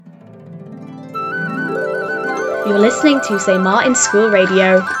You're listening to St. Martin's School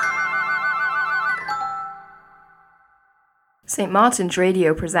Radio. St. Martin's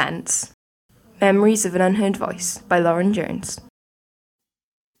Radio presents Memories of an Unheard Voice by Lauren Jones.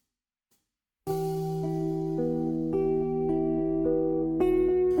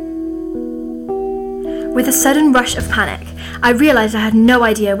 With a sudden rush of panic, I realised I had no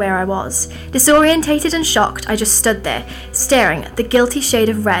idea where I was. Disorientated and shocked, I just stood there, staring at the guilty shade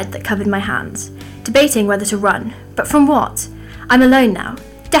of red that covered my hands, debating whether to run. But from what? I'm alone now.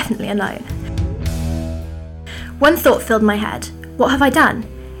 Definitely alone. One thought filled my head. What have I done?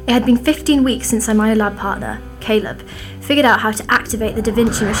 It had been 15 weeks since my lab partner, Caleb, figured out how to activate the Da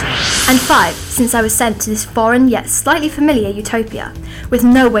Vinci machine, and 5 since I was sent to this foreign yet slightly familiar utopia, with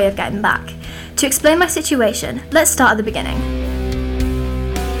no way of getting back. To explain my situation, let's start at the beginning.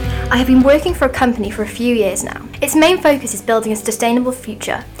 I have been working for a company for a few years now. Its main focus is building a sustainable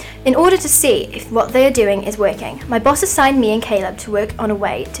future. In order to see if what they are doing is working, my boss assigned me and Caleb to work on a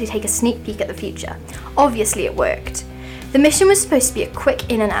way to take a sneak peek at the future. Obviously it worked. The mission was supposed to be a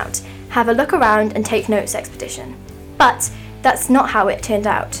quick in and out, have a look around and take notes expedition. But that's not how it turned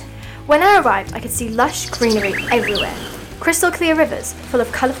out. When I arrived, I could see lush greenery everywhere. Crystal clear rivers full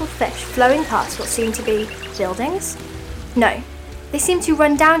of colourful fish flowing past what seemed to be buildings? No, they seemed to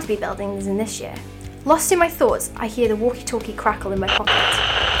run down to be buildings in this year. Lost in my thoughts, I hear the walkie-talkie crackle in my pocket.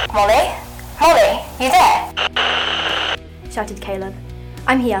 "Molly? Molly, you there?" shouted Caleb.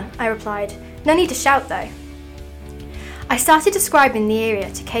 "I'm here," I replied. "No need to shout though." I started describing the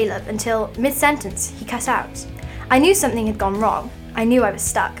area to Caleb until, mid-sentence, he cut out. I knew something had gone wrong. I knew I was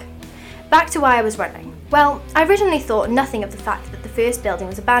stuck. Back to why I was running. Well, I originally thought nothing of the fact that the first building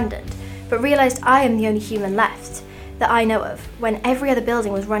was abandoned, but realised I am the only human left that I know of when every other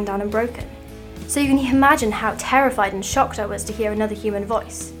building was run down and broken. So you can imagine how terrified and shocked I was to hear another human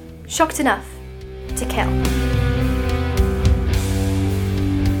voice. Shocked enough to kill.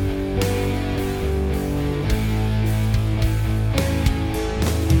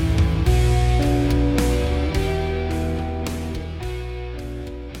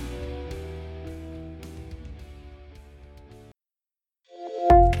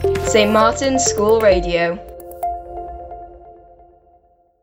 St. Martin's School Radio.